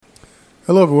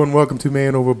Hello, everyone. Welcome to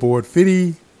Man Overboard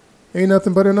 50. Ain't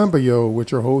nothing but a number, yo,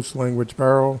 with your host, Language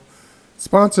Barrel.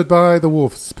 Sponsored by the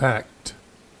Wolf's Pact.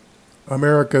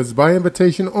 America's by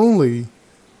invitation only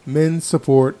men's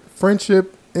support,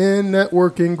 friendship, and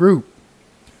networking group,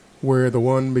 where the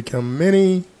one become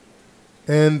many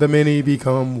and the many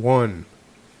become one.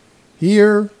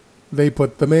 Here, they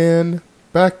put the man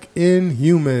back in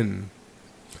human.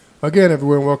 Again,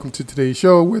 everyone, welcome to today's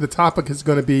show, where the topic is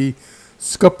going to be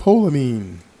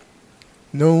scopolamine,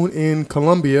 known in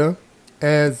Colombia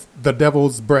as the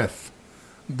devil's breath,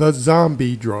 the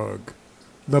zombie drug,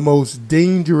 the most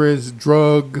dangerous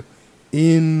drug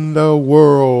in the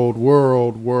world.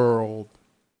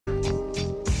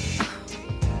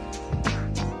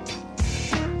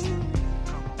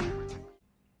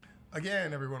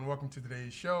 Again, everyone, welcome to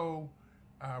today's show.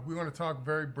 We're going to talk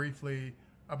very briefly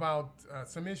about a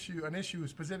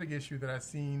specific issue that I've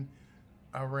seen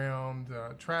around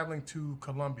traveling to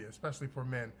Colombia, especially for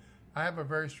men. I have a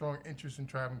very strong interest in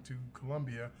traveling to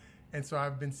Colombia, and so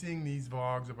I've been seeing these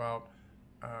vlogs about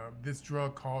this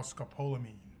drug called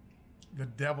scopolamine, the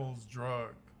devil's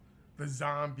drug, the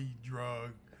zombie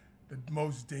drug, the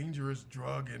most dangerous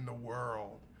drug in the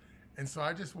world. And so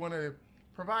I just want to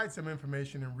provide some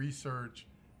information and research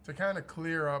to kind of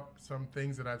clear up some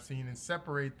things that I've seen and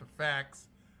separate the facts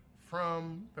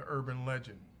from the urban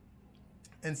legend.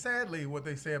 And sadly, what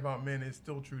they say about men is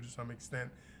still true to some extent,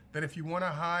 that if you want to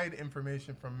hide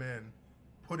information from men,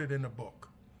 put it in a book.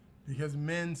 Because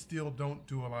men still don't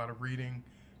do a lot of reading.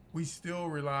 We still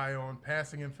rely on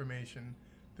passing information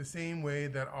the same way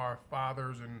that our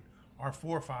fathers and our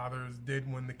forefathers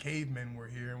did when the cavemen were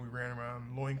here and we ran around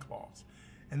in loincloths.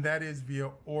 And that is via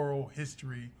oral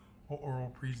history or oral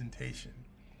presentation.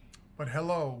 But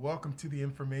hello, welcome to the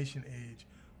information age,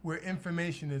 where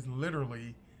information is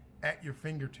literally at your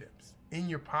fingertips, in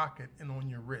your pocket, and on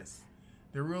your wrist.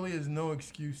 There really is no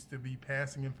excuse to be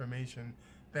passing information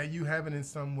that you haven't in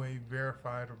some way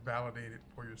verified or validated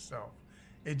for yourself.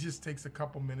 It just takes a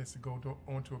couple minutes to go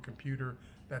onto a computer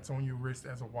that's on your wrist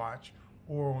as a watch,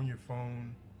 or on your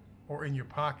phone, or in your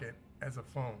pocket as a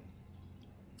phone.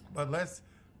 But let's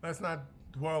not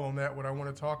dwell on that. What I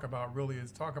want to talk about really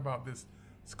is talk about this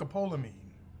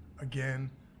scopolamine. Again,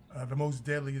 the most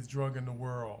deadliest drug in the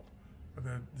world,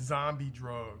 the zombie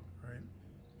drug,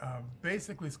 right?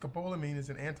 Basically, scopolamine is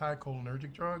an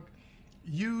anticholinergic drug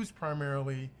used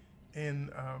primarily in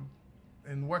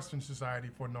Western society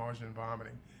for nausea and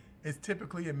vomiting. It's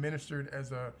typically administered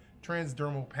as a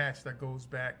transdermal patch that goes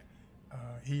back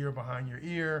here behind your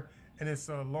ear, and it's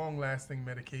a long-lasting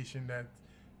medication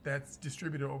that's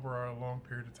distributed over a long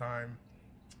period of time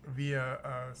via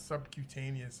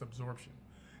subcutaneous absorption.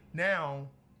 Now,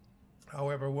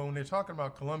 however, when they're talking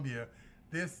about Colombia,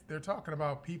 they're talking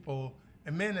about people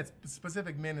and men,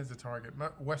 specific men as a target,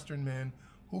 Western men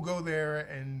who go there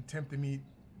and attempt to meet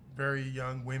very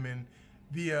young women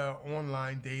via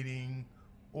online dating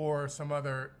or some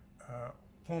other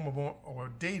form of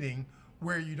or dating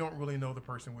where you don't really know the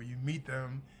person, where you meet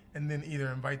them and then either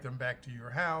invite them back to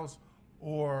your house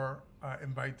or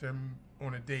invite them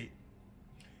on a date.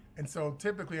 And so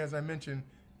typically, as I mentioned,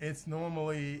 it's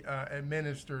normally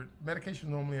medication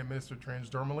is normally administered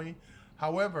transdermally.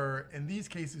 However, in these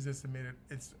cases,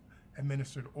 it's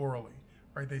administered orally,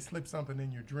 right? They slip something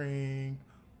in your drink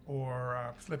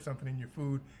or slip something in your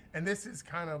food. And this is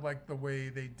kind of like the way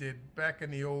they did back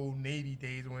in the old Navy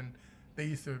days when they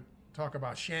used to talk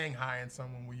about Shanghaiing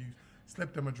someone, where you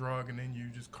slipped them a drug and then you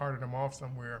just carted them off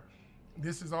somewhere.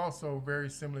 This is also very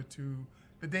similar to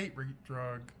the date rape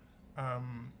drug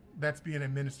that's being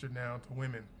administered now to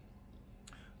women.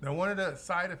 Now, one of the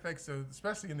side effects,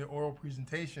 especially in the oral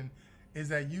presentation, is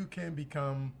that you can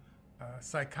become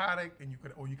psychotic, and you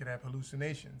could have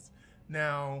hallucinations.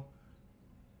 Now,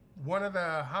 one of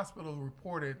the hospitals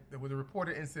there was a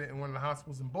reported incident in one of the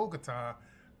hospitals in Bogota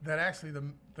that actually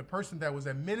the person that was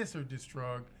administered this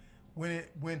drug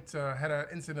had an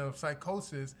incident of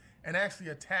psychosis and actually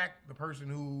attacked the person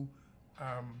who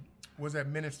was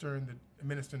administering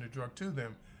the drug to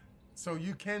them. So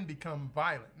you can become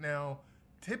violent. Now,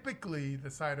 typically the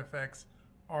side effects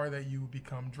are that you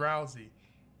become drowsy.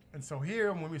 And so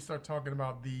here, when we start talking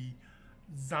about the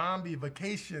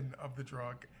zombification of the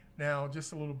drug, now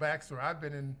just a little backstory. I've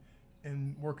been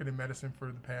in working in medicine for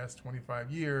the past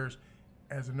 25 years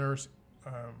as a nurse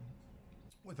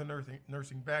with a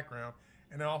nursing background,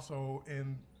 and also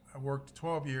I worked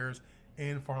 12 years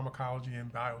in pharmacology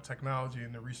and biotechnology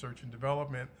in the research and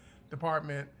development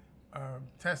department,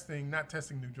 not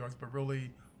testing new drugs, but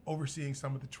really overseeing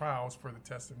some of the trials for the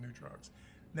test of new drugs.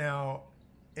 Now,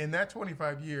 in that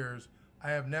 25 years,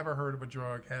 I have never heard of a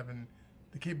drug having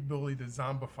the capability to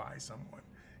zombify someone.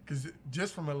 Because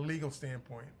just from a legal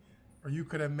standpoint, or you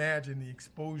could imagine the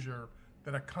exposure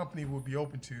that a company would be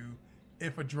open to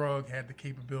if a drug had the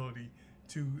capability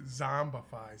to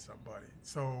zombify somebody.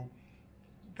 So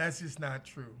that's just not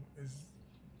true. It's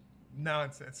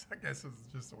nonsense, I guess is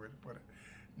just the way to put it.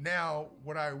 Now,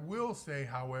 what I will say,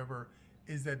 however,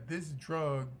 is that this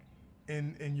drug,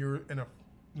 when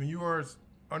you are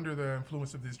under the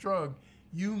influence of this drug,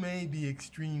 you may be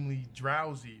extremely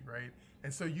drowsy, right?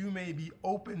 And so you may be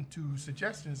open to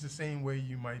suggestions the same way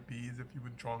you might be as if you were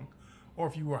drunk, or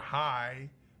if you were high,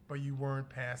 but you weren't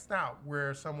passed out,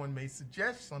 where someone may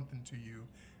suggest something to you,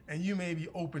 and you may be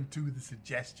open to the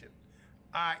suggestion,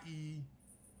 i.e.,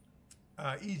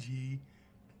 e.g.,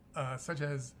 such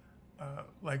as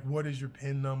like, what is your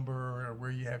PIN number or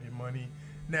where you have your money.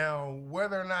 Now,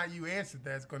 whether or not you answered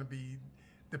that is going to be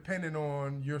dependent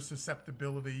on your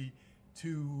susceptibility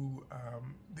to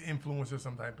the influence of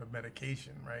some type of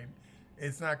medication, right?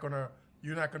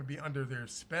 You're not going to be under their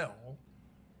spell.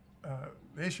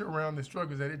 The issue around this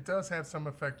drug is that it does have some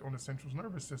effect on the central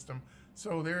nervous system.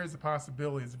 So there is a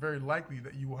possibility, it's very likely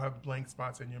that you will have blank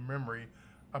spots in your memory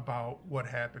about what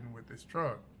happened with this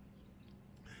drug.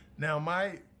 Now,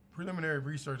 my preliminary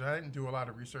research, I didn't do a lot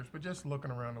of research, but just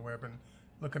looking around the web and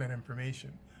looking at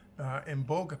information. In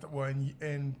Bogota,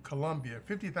 in Colombia,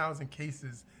 50,000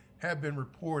 cases have been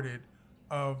reported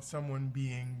of someone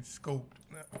being scoped.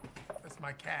 That's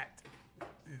my cat.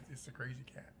 It's a crazy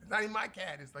cat. It's not even my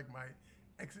cat. It's like my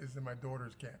ex's and my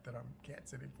daughter's cat that I'm cat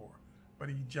sitting for. But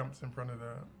he jumps in front of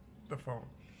the phone.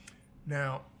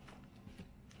 Now,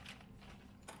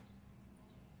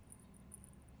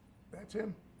 that's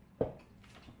him.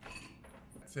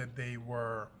 Said they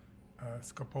were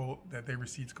that they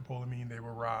received scopolamine, they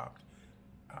were robbed.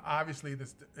 Obviously,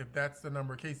 if that's the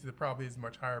number of cases, it probably is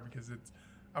much higher because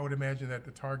I would imagine that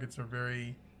the targets are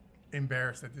very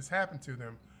embarrassed that this happened to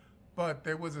them. But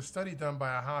there was a study done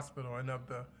by a hospital, and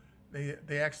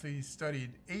they actually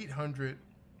studied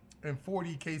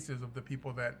 840 cases of the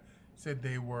people that said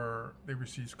they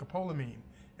received scopolamine,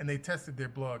 and they tested their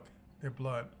blood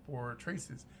for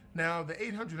traces. Now, the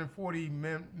 840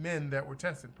 men that were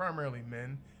tested, primarily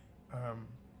men,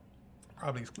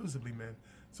 probably exclusively men.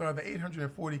 So of the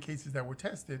 840 cases that were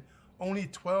tested, only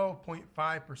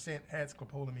 12.5% had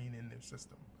scopolamine in their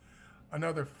system.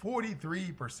 Another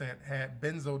 43% had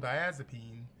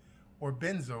benzodiazepine or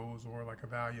benzos, or like a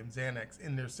Valium, Xanax,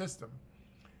 in their system.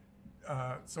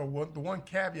 So the one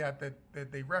caveat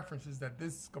that they reference is that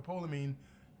this scopolamine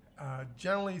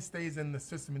generally stays in the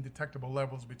system in detectable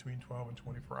levels between 12 and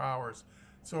 24 hours.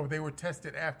 So if they were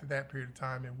tested after that period of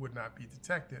time, it would not be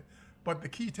detected. But the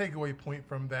key takeaway point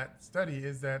from that study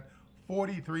is that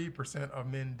 43% of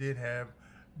men did have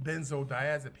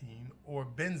benzodiazepine or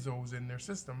benzos in their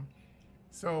system.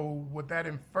 So what that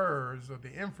infers, or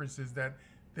the inference, is that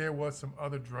there was some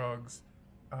other drugs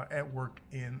at work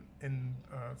in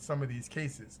some of these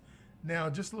cases. Now,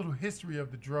 just a little history of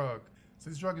the drug.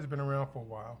 So this drug has been around for a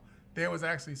while. There was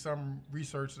actually some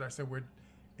research that I said where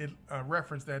it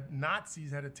referenced that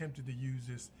Nazis had attempted to use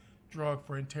this drug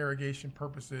for interrogation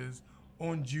purposes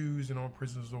on Jews and on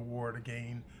prisoners of war to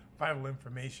gain vital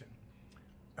information.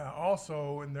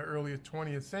 Also, in the early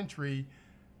 20th century,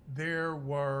 there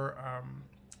was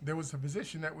a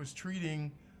physician that was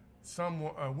treating some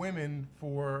women who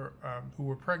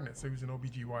were pregnant. So he was an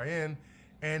OBGYN,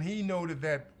 and he noted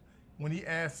that when he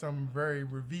asked some very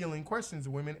revealing questions,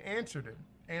 the women answered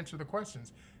the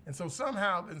questions. And so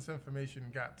somehow this information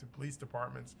got to police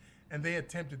departments, and they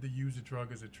attempted to use the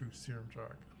drug as a true serum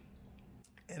drug.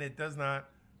 And it does not,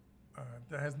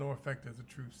 that has no effect as a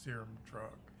true serum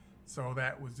drug. So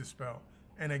that was dispelled.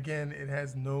 And again, it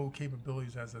has no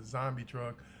capabilities as a zombie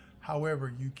drug.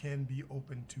 However, you can be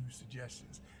open to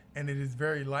suggestions. And it is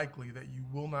very likely that you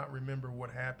will not remember what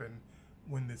happened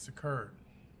when this occurred.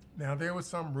 Now, there was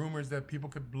some rumors that people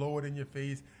could blow it in your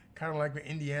face, kind of like the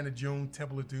Indiana Jones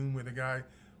Temple of Doom, where the guy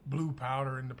blew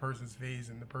powder in the person's face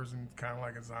and the person's kind of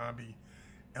like a zombie.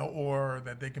 Or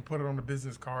that they can put it on the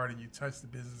business card and you touch the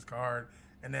business card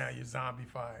and now you're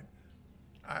zombified.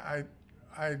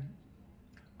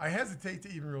 I hesitate to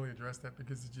even really address that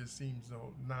because it just seems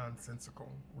so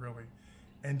nonsensical, really.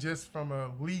 And just from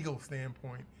a legal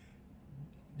standpoint,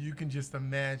 you can just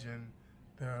imagine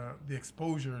the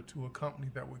exposure to a company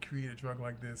that would create a drug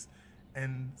like this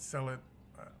and sell it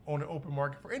on the open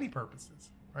market for any purposes,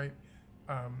 right?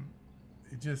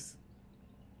 It just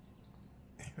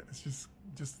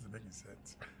doesn't make any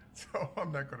sense. So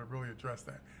I'm not going to really address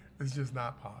that. It's just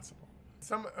not possible.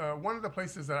 One of the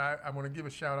places that I want to give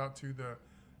a shout out to, the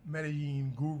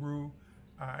Medellin Guru,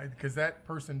 because that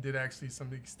person did actually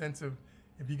some extensive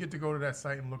If you get to go to that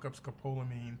site and look up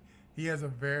scopolamine, he has a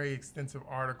very extensive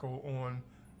article on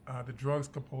the drug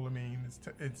scopolamine,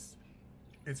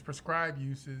 its prescribed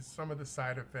uses, some of the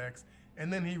side effects,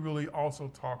 and then he really also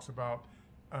talks about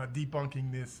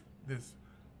debunking this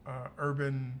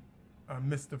urban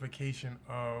mystification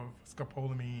of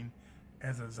scopolamine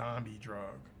as a zombie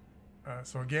drug.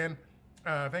 So again,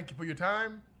 thank you for your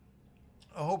time.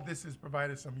 I hope this has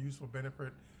provided some useful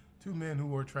benefit to men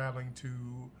who are traveling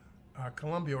to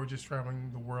Colombia or just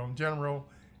traveling the world in general.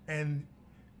 And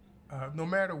no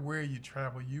matter where you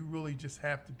travel, you really just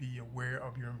have to be aware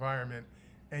of your environment,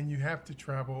 and you have to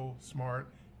travel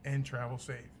smart and travel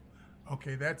safe.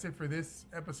 Okay, that's it for this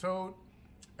episode.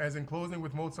 As in closing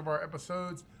with most of our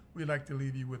episodes, we'd like to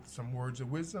leave you with some words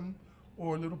of wisdom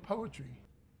or a little poetry.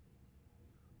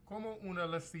 Como una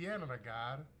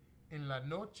luciérnaga en la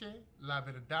noche, la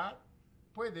verdad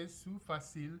puede ser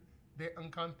fácil de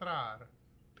encontrar,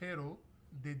 pero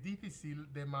de difícil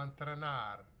de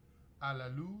mantener a la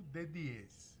luz de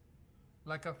días.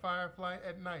 Like a firefly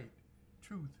at night,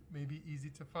 truth may be easy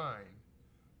to find,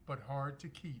 but hard to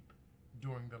keep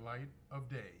during the light of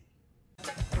day.